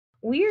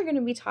we are going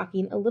to be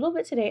talking a little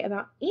bit today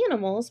about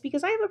animals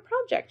because I have a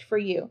project for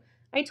you.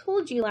 I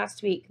told you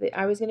last week that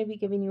I was going to be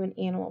giving you an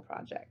animal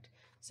project.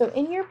 So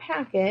in your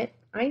packet,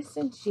 I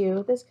sent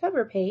you this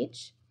cover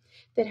page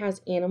that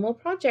has animal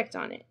project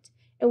on it.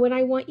 And what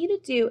I want you to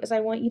do is I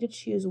want you to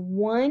choose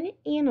one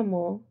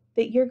animal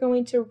that you're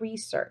going to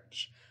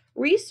research.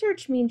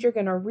 Research means you're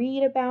going to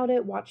read about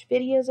it, watch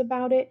videos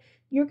about it.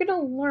 You're going to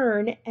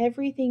learn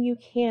everything you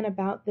can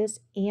about this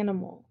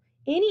animal.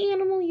 Any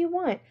animal you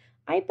want.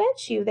 I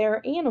bet you there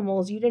are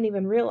animals you didn't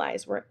even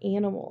realize were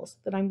animals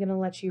that I'm going to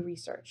let you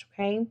research,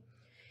 okay?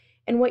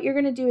 And what you're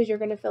going to do is you're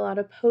going to fill out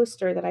a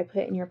poster that I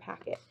put in your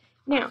packet.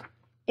 Now,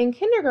 in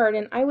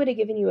kindergarten, I would have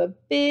given you a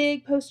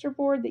big poster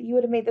board that you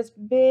would have made this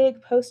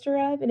big poster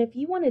of. And if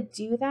you want to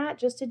do that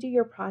just to do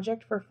your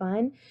project for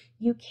fun,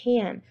 you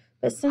can.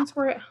 But since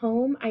we're at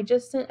home, I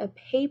just sent a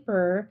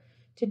paper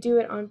to do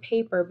it on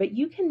paper. But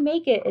you can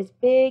make it as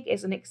big,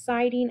 as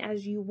exciting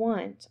as you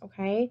want,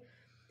 okay?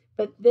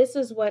 But this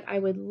is what I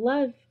would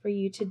love for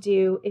you to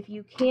do. If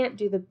you can't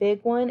do the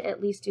big one,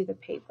 at least do the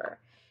paper.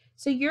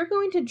 So you're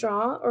going to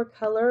draw or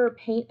color or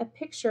paint a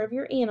picture of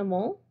your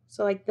animal.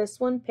 So like this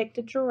one picked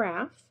a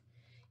giraffe.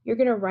 You're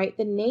going to write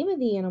the name of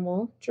the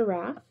animal,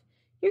 giraffe.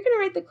 You're going to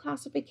write the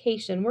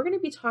classification. We're going to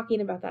be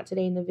talking about that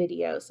today in the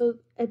video. So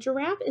a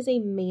giraffe is a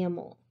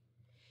mammal.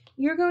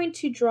 You're going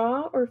to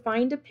draw or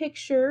find a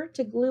picture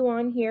to glue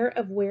on here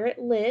of where it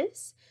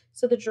lives.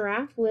 So the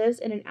giraffe lives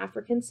in an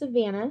African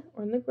savanna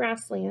or in the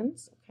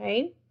grasslands,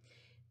 okay?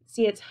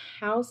 See its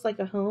house like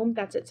a home,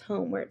 that's its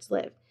home where it's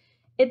lived.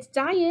 Its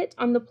diet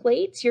on the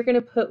plates, you're going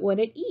to put what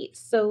it eats.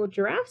 So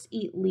giraffes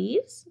eat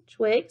leaves,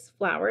 twigs,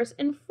 flowers,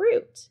 and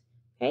fruit.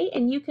 Okay,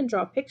 and you can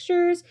draw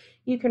pictures,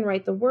 you can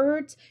write the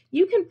words,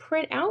 you can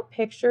print out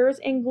pictures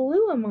and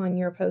glue them on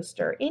your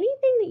poster.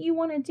 Anything that you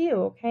want to do,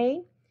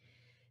 okay?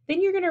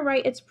 Then you're going to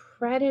write its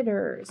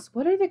predators.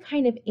 What are the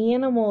kind of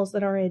animals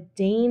that are a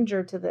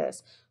danger to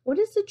this? What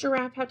does the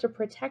giraffe have to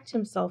protect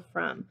himself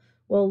from?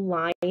 Well,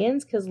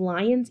 lions, because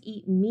lions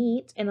eat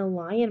meat, and a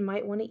lion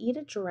might want to eat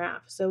a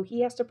giraffe, so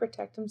he has to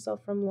protect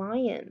himself from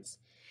lions.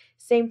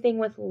 Same thing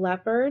with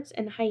leopards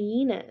and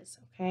hyenas,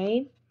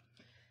 okay?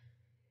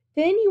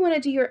 Then you want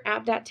to do your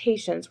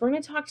adaptations. I'm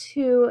going to talk to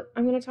you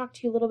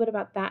a little bit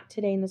about that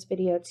today in this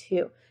video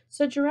too.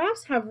 So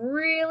giraffes have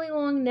really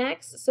long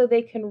necks so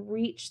they can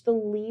reach the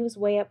leaves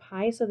way up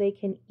high so they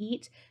can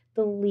eat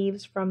the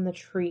leaves from the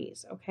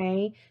trees,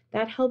 okay?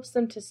 That helps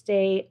them to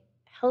stay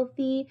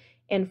healthy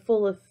and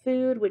full of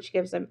food, which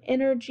gives them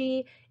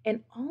energy.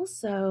 And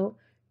also,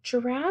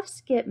 giraffes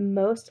get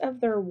most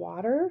of their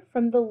water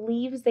from the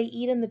leaves they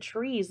eat in the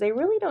trees. They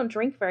really don't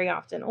drink very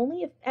often.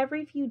 Only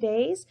every few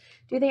days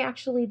do they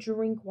actually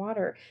drink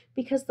water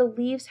because the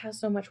leaves have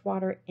so much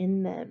water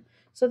in them.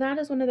 So that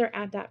is one of their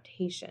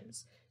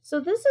adaptations. So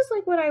this is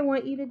like what I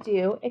want you to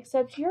do,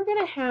 except you're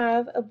going to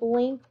have a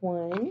blank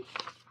one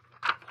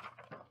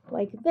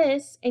like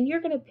this, and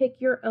you're going to pick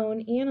your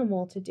own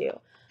animal to do.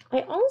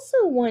 I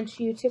also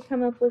want you to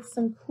come up with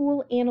some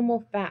cool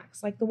animal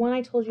facts, like the one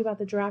I told you about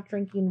the giraffe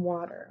drinking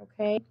water,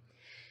 okay?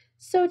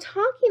 So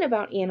talking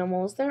about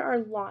animals, there are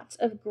lots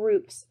of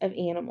groups of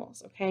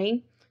animals,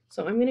 okay?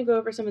 So I'm going to go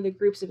over some of the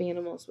groups of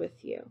animals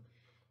with you.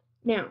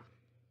 Now,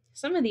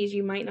 some of these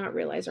you might not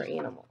realize are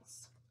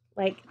animals,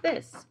 like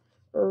this,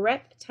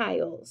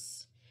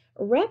 reptiles.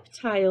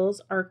 Reptiles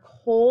are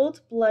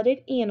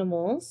cold-blooded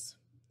animals.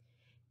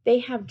 They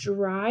have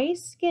dry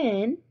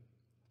skin.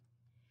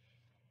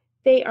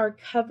 They are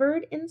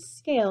covered in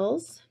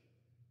scales.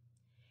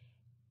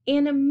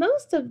 And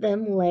most of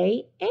them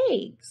lay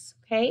eggs,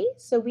 okay?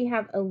 So we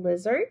have a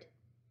lizard,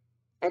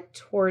 a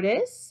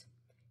tortoise,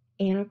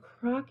 and a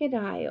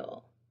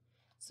crocodile.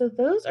 So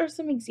those are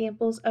some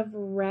examples of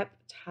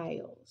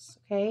reptiles,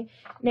 okay?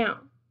 Now,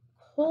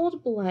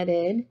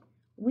 cold-blooded,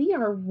 we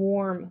are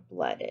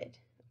warm-blooded,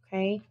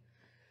 okay?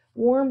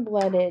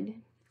 Warm-blooded,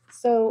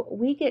 so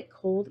we get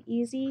cold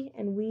easy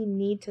and we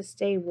need to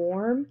stay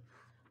warm.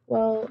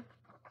 Well,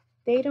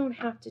 they don't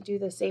have to do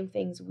the same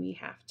things we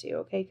have to,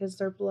 okay? Because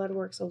their blood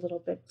works a little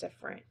bit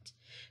different.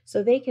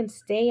 So they can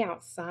stay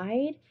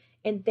outside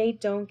and they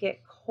don't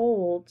get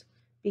cold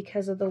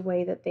because of the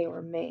way that they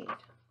were made.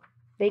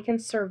 They can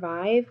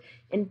survive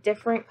in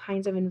different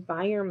kinds of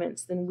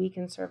environments than we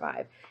can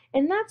survive.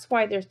 And that's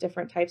why there's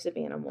different types of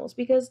animals,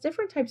 because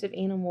different types of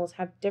animals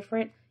have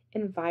different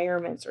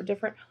environments or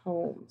different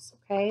homes,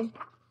 okay?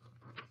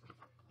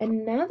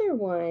 Another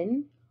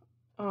one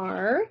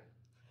are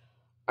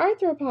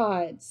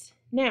arthropods.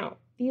 Now,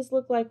 these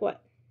look like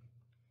what?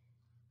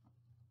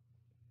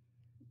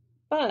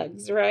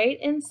 Bugs, right?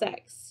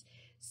 Insects.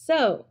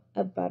 So,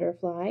 a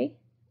butterfly,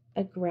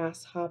 a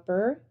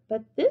grasshopper,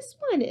 but this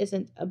one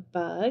isn't a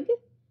bug.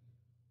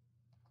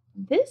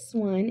 This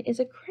one is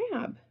a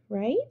crab,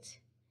 right?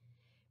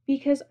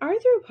 Because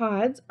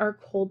arthropods are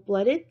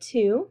cold-blooded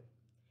too.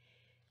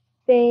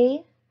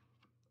 They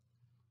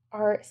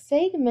are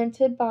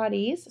segmented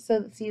bodies.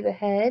 So see the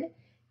head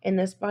and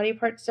this body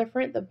part's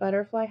different. The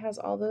butterfly has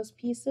all those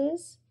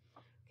pieces,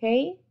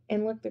 okay?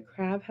 And look, the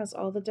crab has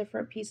all the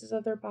different pieces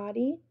of their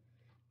body.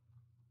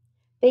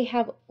 They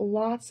have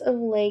lots of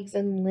legs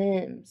and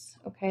limbs,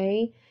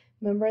 okay?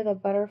 Remember the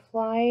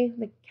butterfly,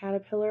 the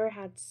caterpillar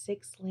had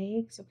 6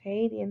 legs,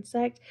 okay, the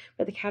insect,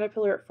 but the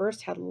caterpillar at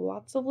first had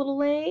lots of little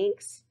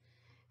legs.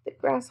 The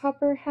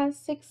grasshopper has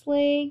 6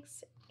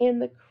 legs,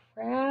 and the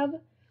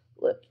crab,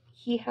 look,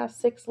 he has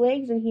 6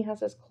 legs and he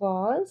has his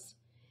claws,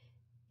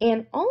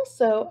 and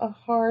also a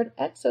hard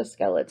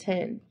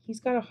exoskeleton. He's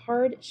got a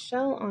hard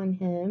shell on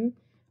him,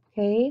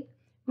 okay?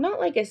 Not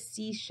like a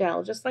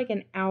seashell, just like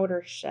an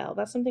outer shell.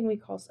 That's something we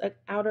call an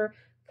outer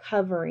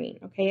covering,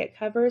 okay? It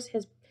covers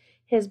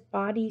his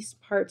body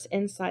parts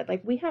inside.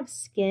 Like we have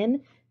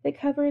skin that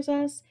covers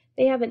us.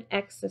 They have an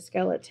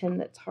exoskeleton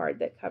that's hard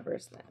that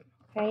covers them,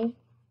 okay?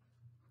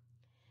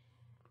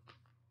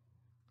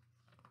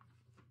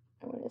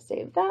 I'm going to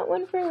save that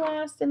one for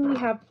last, and we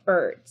have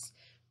birds.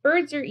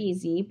 Birds are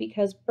easy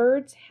because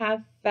birds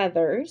have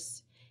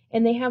feathers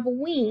and they have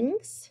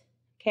wings,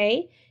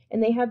 okay?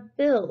 And they have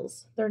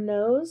bills. Their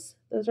nose,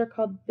 those are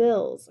called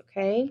bills,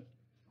 okay?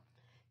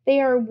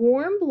 They are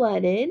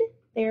warm-blooded.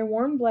 They are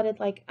warm-blooded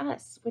like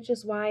us, which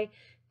is why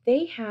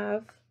they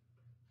have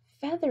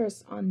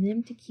feathers on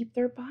them to keep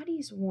their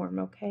bodies warm,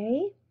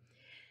 okay?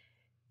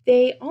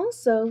 They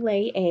also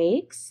lay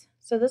eggs.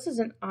 So this is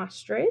an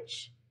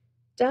ostrich,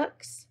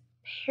 ducks,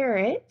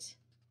 parrot.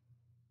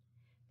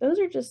 Those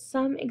are just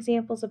some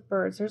examples of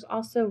birds. There's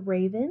also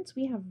ravens.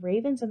 We have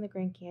ravens in the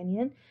Grand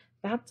Canyon.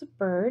 That's a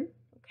bird,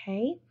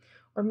 okay?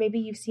 Or maybe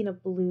you've seen a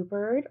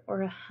bluebird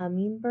or a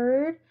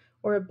hummingbird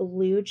or a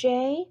blue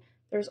jay.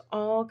 There's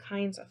all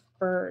kinds of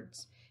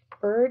birds.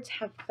 Birds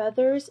have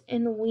feathers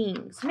and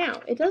wings.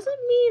 Now, it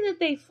doesn't mean that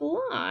they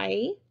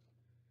fly.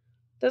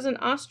 Does an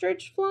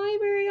ostrich fly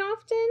very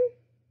often?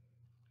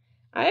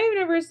 I've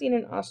never seen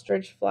an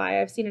ostrich fly.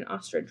 I've seen an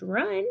ostrich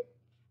run,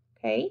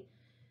 okay?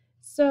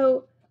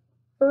 So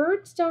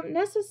birds don't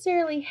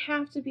necessarily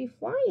have to be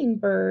flying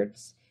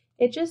birds.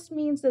 It just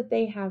means that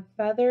they have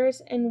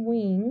feathers and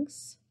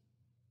wings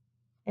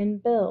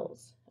and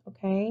bills,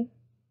 okay?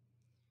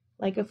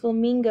 Like a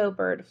flamingo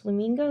bird.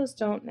 Flamingos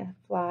don't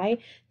fly.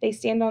 They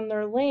stand on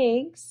their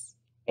legs,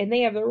 and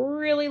they have the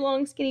really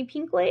long, skinny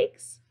pink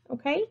legs,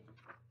 okay?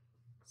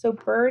 So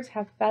birds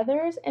have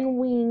feathers and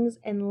wings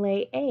and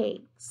lay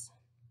eggs.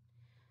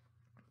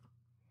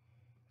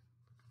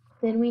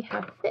 Then we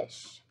have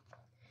fish.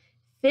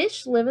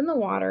 Fish live in the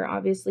water,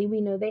 obviously.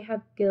 We know they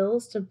have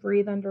gills to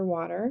breathe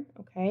underwater,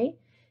 okay?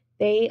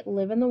 They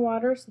live in the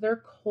water, so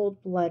they're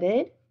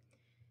cold-blooded.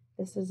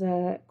 This is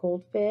a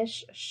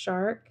goldfish, a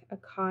shark, a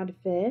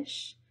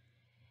codfish.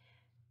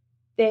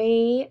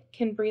 They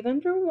can breathe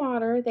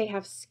underwater. They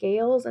have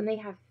scales and they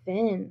have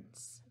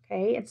fins,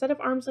 okay? Instead of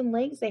arms and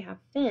legs, they have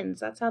fins.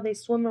 That's how they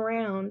swim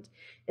around,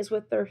 is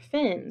with their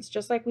fins.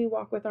 Just like we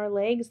walk with our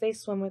legs, they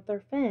swim with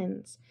their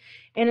fins.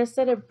 And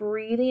instead of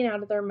breathing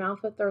out of their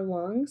mouth with their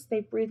lungs,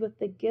 they breathe with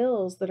the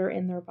gills that are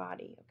in their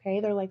body,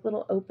 okay? They're like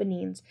little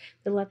openings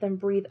that let them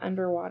breathe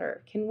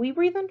underwater. Can we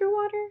breathe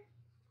underwater?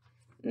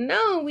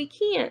 No, we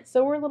can't.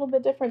 So we're a little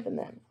bit different than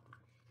them.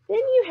 Then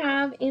you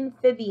have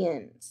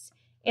amphibians.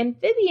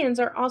 Amphibians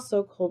are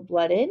also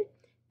cold-blooded.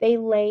 They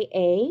lay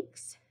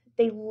eggs.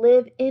 They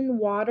live in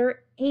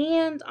water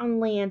and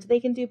on land. They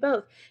can do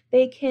both.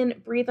 They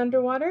can breathe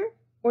underwater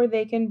or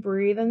they can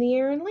breathe in the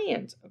air and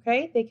land,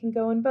 okay? They can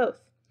go in both.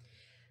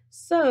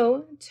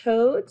 So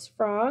toads,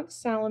 frogs,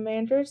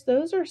 salamanders,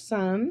 those are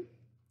some.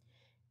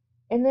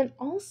 And then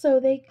also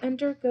they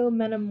undergo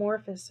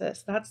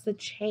metamorphosis. That's the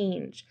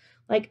change.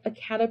 Like a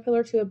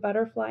caterpillar to a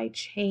butterfly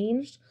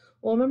changed.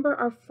 Well, remember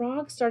our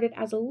frog started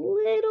as a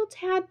little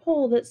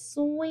tadpole that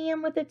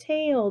swam with a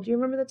tail. Do you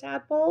remember the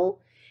tadpole?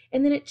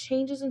 And then it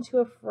changes into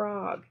a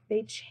frog.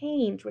 They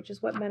change, which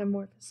is what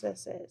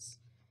metamorphosis is.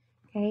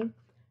 Okay?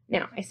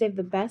 Now, I saved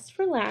the best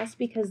for last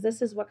because this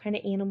is what kind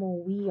of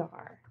animal we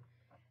are.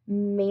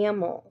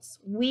 Mammals.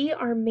 We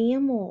are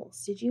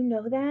mammals. Did you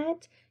know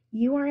that?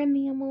 You are a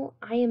mammal.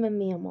 I am a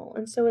mammal.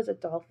 And so is a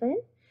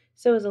dolphin.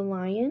 So is a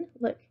lion.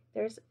 Look,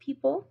 there's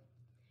people.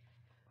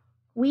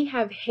 We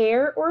have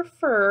hair or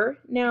fur.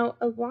 Now,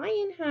 a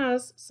lion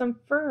has some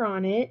fur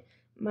on it.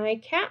 My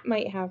cat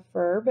might have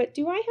fur, but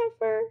do I have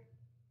fur?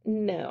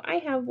 No, I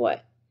have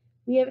what?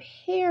 We have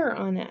hair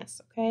on us,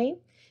 okay?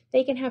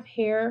 They can have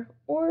hair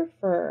or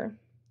fur.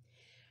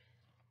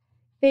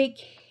 They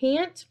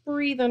can't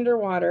breathe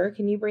underwater.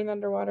 Can you breathe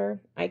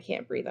underwater? I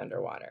can't breathe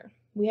underwater.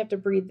 We have to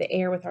breathe the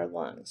air with our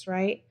lungs,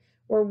 right?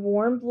 We're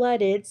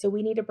warm-blooded, so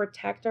we need to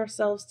protect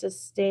ourselves to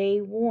stay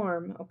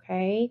warm,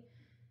 okay?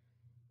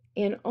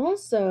 And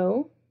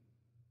also,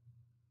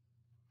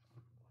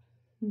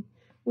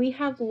 we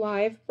have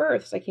live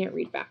births. I can't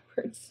read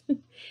backwards.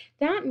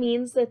 That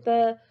means that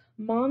the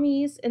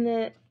mommies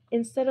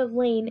instead of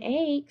laying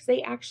eggs,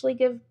 they actually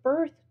give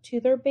birth to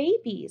their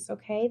babies,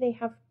 okay? They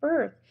have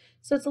birth.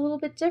 So it's a little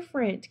bit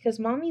different because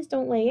mommies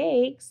don't lay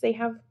eggs. They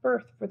have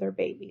birth for their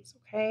babies,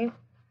 okay?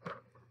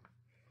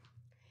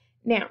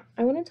 Now,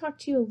 I want to talk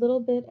to you a little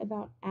bit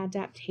about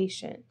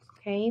adaptation,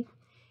 okay?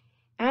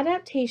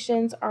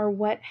 Adaptations are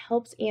what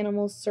helps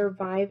animals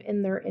survive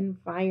in their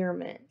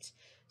environment.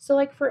 So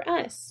like for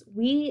us,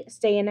 we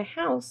stay in a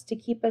house to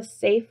keep us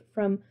safe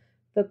from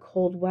the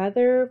cold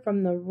weather,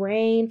 from the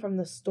rain, from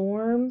the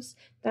storms.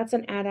 That's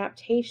an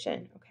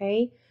adaptation,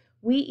 okay?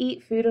 We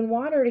eat food and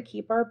water to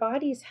keep our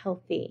bodies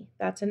healthy.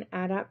 That's an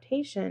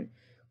adaptation.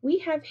 We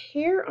have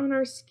hair on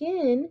our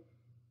skin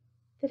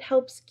that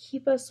helps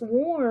keep us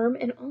warm,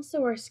 and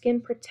also our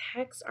skin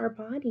protects our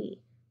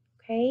body,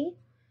 okay?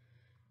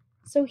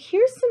 So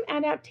here's some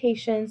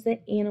adaptations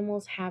that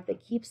animals have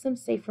that keeps them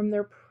safe from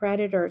their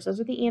predators. Those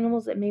are the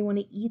animals that may want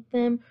to eat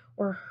them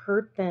or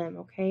hurt them,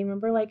 okay?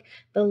 Remember, like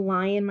the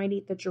lion might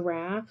eat the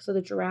giraffe, so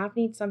the giraffe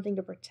needs something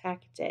to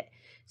protect it.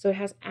 So it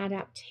has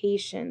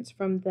adaptations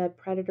from the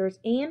predators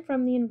and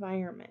from the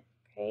environment,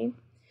 okay?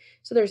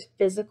 So there's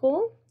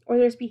physical or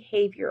there's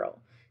behavioral.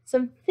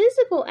 Some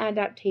physical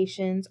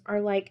adaptations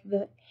are like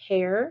the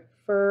hair,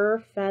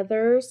 fur,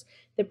 feathers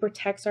that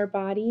protects our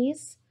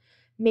bodies.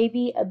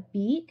 Maybe a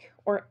beak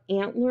or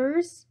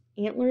antlers.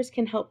 Antlers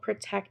can help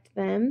protect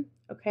them,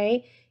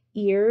 okay?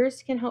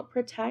 Ears can help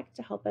protect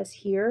to help us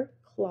hear.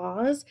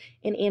 Claws,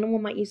 an animal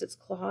might use its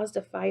claws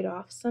to fight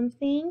off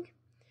something.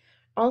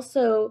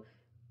 Also,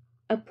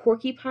 a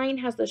porcupine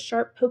has the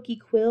sharp pokey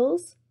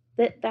quills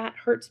that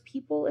hurts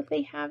people if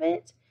they have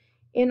it.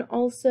 And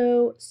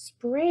also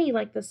spray,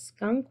 like the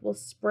skunk will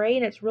spray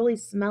and it's really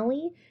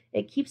smelly.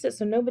 It keeps it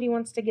so nobody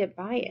wants to get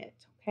by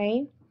it,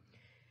 okay?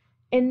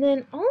 And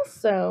then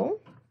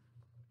also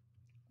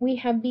we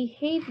have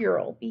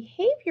behavioral.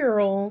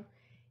 Behavioral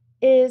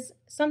is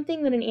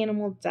something that an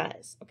animal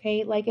does,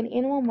 okay? Like an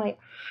animal might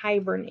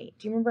hibernate.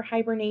 Do you remember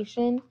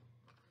hibernation?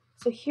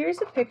 So here's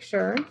a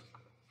picture.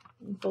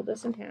 Fold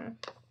this in half.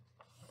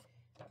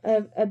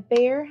 Of a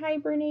bear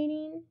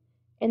hibernating,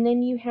 and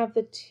then you have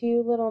the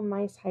two little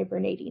mice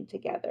hibernating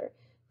together.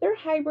 They're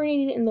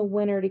hibernating in the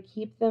winter to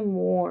keep them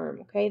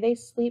warm, okay? They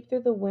sleep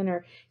through the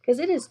winter because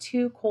it is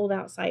too cold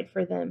outside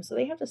for them, so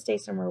they have to stay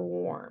somewhere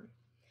warm.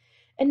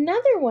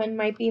 Another one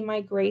might be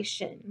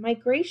migration.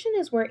 Migration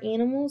is where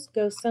animals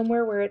go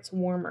somewhere where it's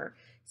warmer.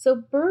 So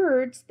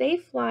birds, they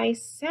fly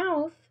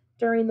south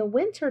during the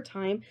winter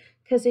time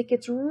because it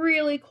gets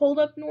really cold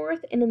up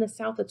north, and in the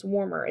south it's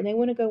warmer, and they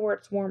want to go where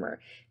it's warmer.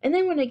 And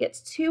then when it gets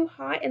too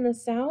hot in the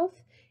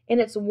south and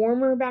it's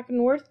warmer back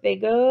north, they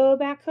go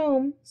back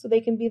home so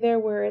they can be there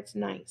where it's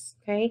nice,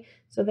 okay?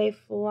 So they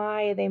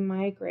fly, they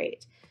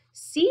migrate.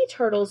 Sea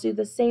turtles do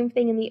the same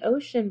thing in the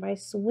ocean by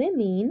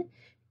swimming,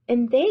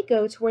 and they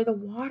go to where the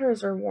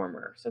waters are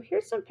warmer. So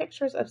here's some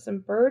pictures of some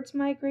birds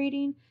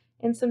migrating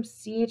and some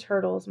sea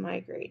turtles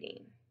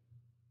migrating.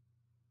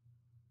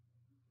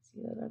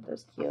 See, aren't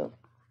those cute?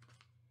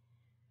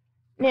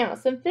 Now,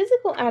 some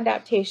physical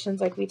adaptations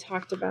like we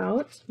talked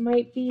about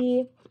might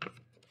be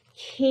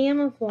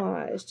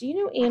camouflage. Do you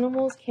know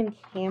animals can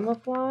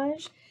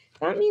camouflage?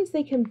 That means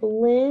they can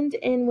blend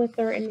in with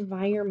their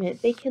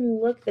environment. They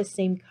can look the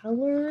same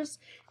colors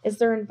as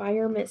their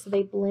environment, so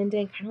they blend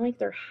in kind of like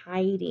they're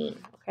hiding,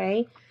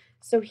 okay?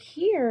 So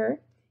here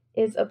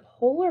is a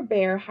polar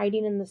bear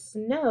hiding in the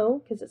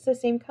snow because it's the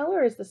same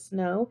color as the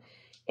snow.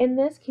 And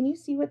this, can you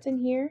see what's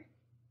in here?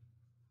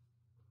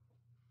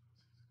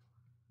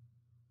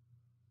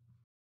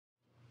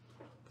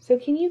 So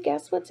can you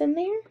guess what's in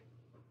there?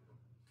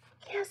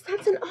 Yes,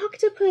 that's an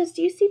octopus.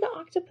 Do you see the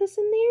octopus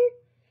in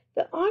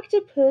there? The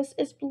octopus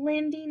is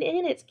blending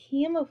in. It's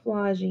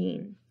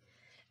camouflaging.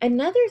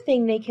 Another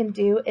thing they can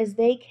do is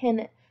they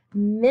can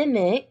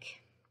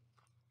mimic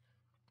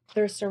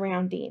their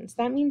surroundings.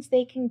 That means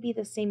they can be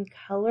the same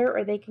color,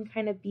 or they can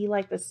kind of be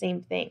like the same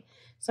thing.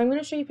 So I'm going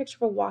to show you a picture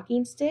of a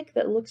walking stick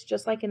that looks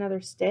just like another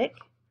stick.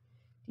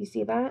 Do you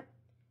see that?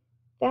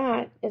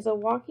 That is a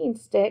walking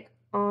stick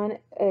on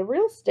a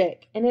real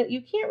stick. And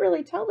you can't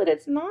really tell that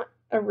it's not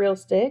a real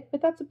stick,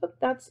 but that's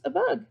a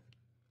bug.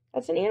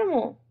 That's an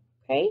animal,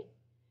 okay?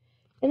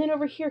 And then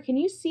over here, can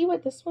you see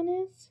what this one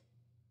is?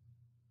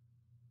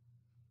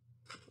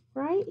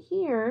 Right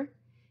here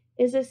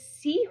is a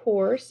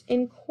seahorse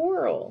in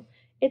coral.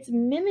 It's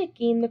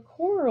mimicking the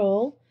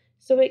coral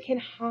so it can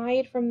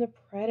hide from the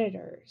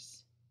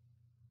predators.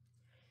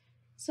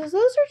 So those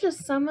are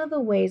just some of the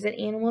ways that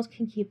animals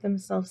can keep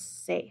themselves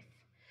safe.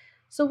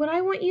 So what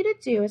I want you to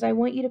do is I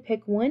want you to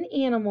pick one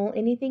animal,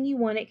 anything you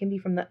want. It can be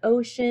from the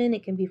ocean,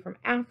 it can be from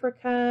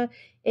Africa,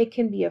 it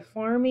can be a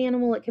farm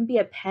animal, it can be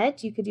a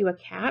pet. You could do a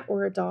cat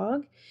or a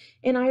dog.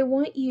 And I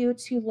want you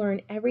to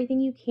learn everything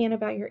you can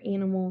about your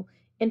animal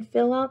and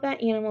fill out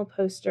that animal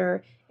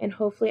poster. And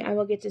hopefully I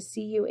will get to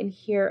see you and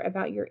hear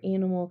about your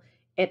animal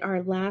at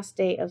our last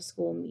day of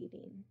school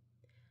meeting.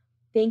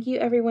 Thank you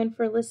everyone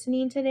for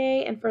listening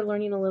today and for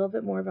learning a little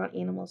bit more about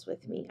animals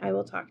with me. I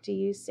will talk to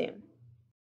you soon.